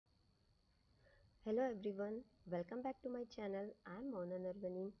Hello everyone, welcome back to my channel. I am Mona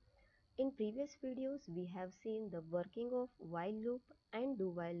Narvani. In previous videos, we have seen the working of while loop and do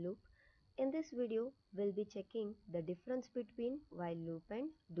while loop. In this video, we'll be checking the difference between while loop and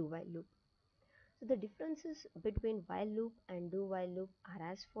do while loop. So the differences between while loop and do while loop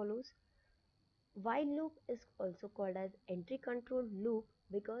are as follows. While loop is also called as entry control loop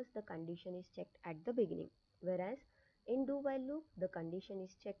because the condition is checked at the beginning, whereas in do while loop the condition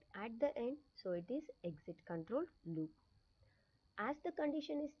is checked at the end, so it is exit control loop. As the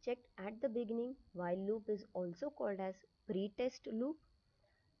condition is checked at the beginning, while loop is also called as pre-test loop.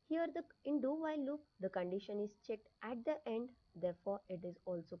 Here in do while loop the condition is checked at the end, therefore it is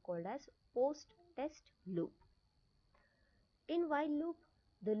also called as post-test loop. In while loop,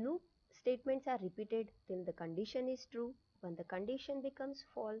 the loop statements are repeated till the condition is true. When the condition becomes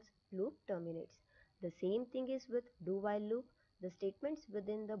false, loop terminates. The same thing is with do while loop. The statements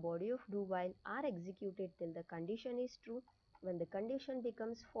within the body of do while are executed till the condition is true. When the condition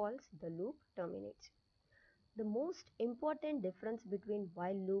becomes false, the loop terminates. The most important difference between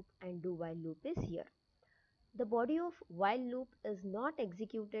while loop and do while loop is here. The body of while loop is not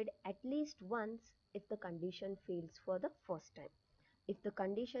executed at least once if the condition fails for the first time. If the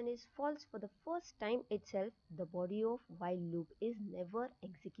condition is false for the first time itself, the body of while loop is never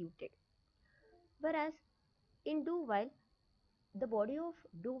executed. Whereas in do while, the body of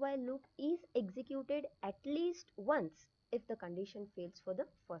do while loop is executed at least once if the condition fails for the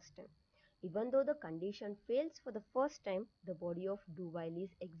first time. Even though the condition fails for the first time, the body of do while is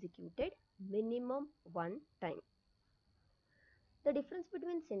executed minimum one time. The difference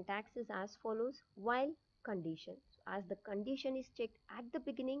between syntax is as follows. While condition. So as the condition is checked at the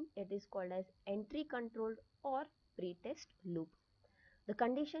beginning, it is called as entry controlled or pre-test loop. The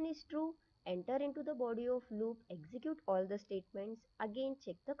condition is true, enter into the body of loop, execute all the statements, again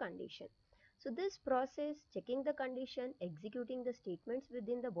check the condition. So this process, checking the condition, executing the statements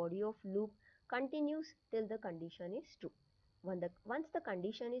within the body of loop continues till the condition is true. Once the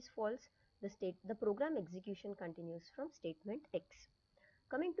condition is false, the program execution continues from statement X.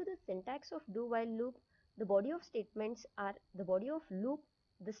 Coming to the syntax of do while loop, the body of statements are the body of loop,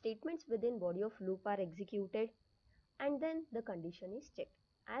 the statements within body of loop are executed and then the condition is checked.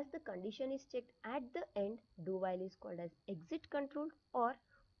 As the condition is checked at the end, do while is called as exit control or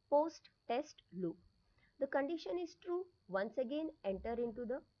post test loop. The condition is true, once again enter into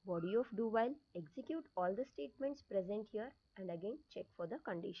the body of do while, execute all the statements present here and again check for the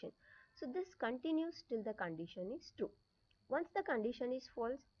condition. So this continues till the condition is true. Once the condition is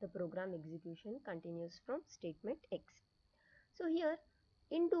false, the program execution continues from statement X. So here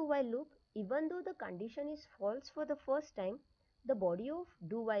in do while loop, even though the condition is false for the first time, the body of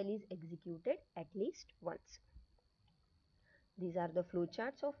do while is executed at least once. These are the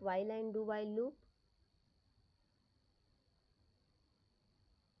flowcharts of while and do while loop.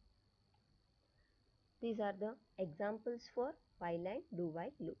 These are the examples for while and do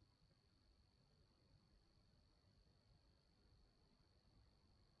while loop.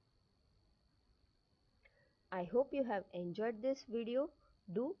 I hope you have enjoyed this video.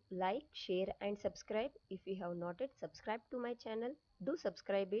 Do like, share and subscribe. If you have not yet subscribed to my channel, do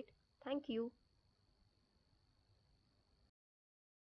subscribe it. Thank you.